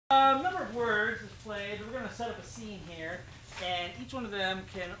Number of words is played. We're going to set up a scene here, and each one of them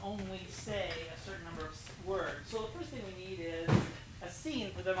can only say a certain number of words. So the first thing we need is a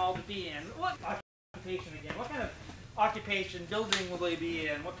scene for them all to be in. What occupation again? What kind of occupation, building will they be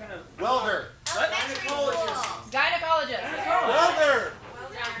in? What kind of... Welder. What? Gynecologist. Welder.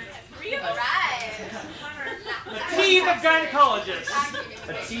 Three of us. Right. A team of gynecologists.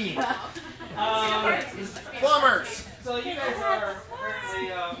 A team. Plumbers. So you guys are apparently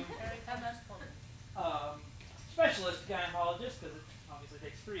specialist gynecologists, because it obviously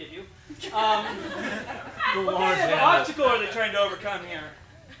takes three of you. What kind of obstacle are they trying to overcome here?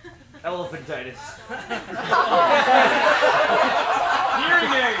 Elephantitis.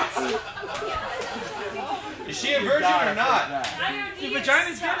 Hearing aids. Is she a virgin or not? Do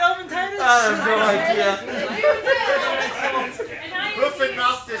vaginas get elephantitis? I have no idea. Hoof and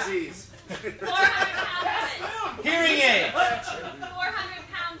mouth disease. 400-pound woman. Hearing aid.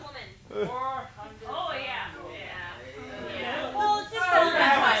 400-pound woman. 400. Oh, yeah. Yeah. Well, it's just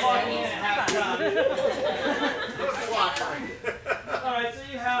Alright, so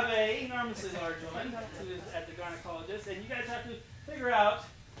you have an enormously large woman who is at the gynecologist, and you guys have to figure out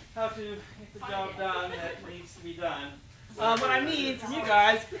how to get the job done that needs to be done. What I need from you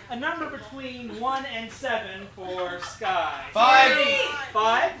guys, a number between 1 and 7 for Sky. 5.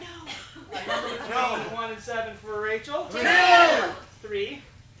 5? A number between 1 and 7 for Rachel. 2. 3.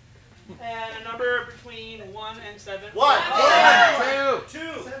 And a number between 1 and 7 for 1. 2.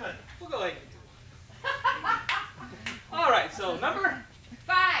 7. We'll go like 2. Alright, so number?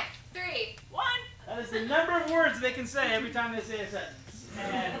 5, 3, 1. That is the number of words they can say every time they say a sentence.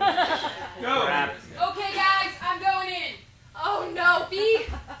 And go. Okay, guys, I'm going in. Oh, no, be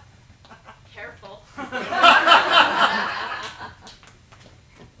careful.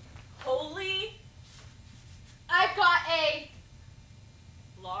 Holy. I've got a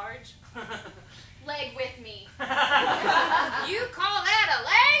large leg with me. You call that a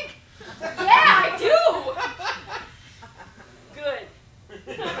leg? Yeah, I do. Good.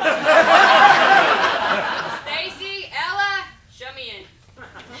 Stacy, Ella, show me in.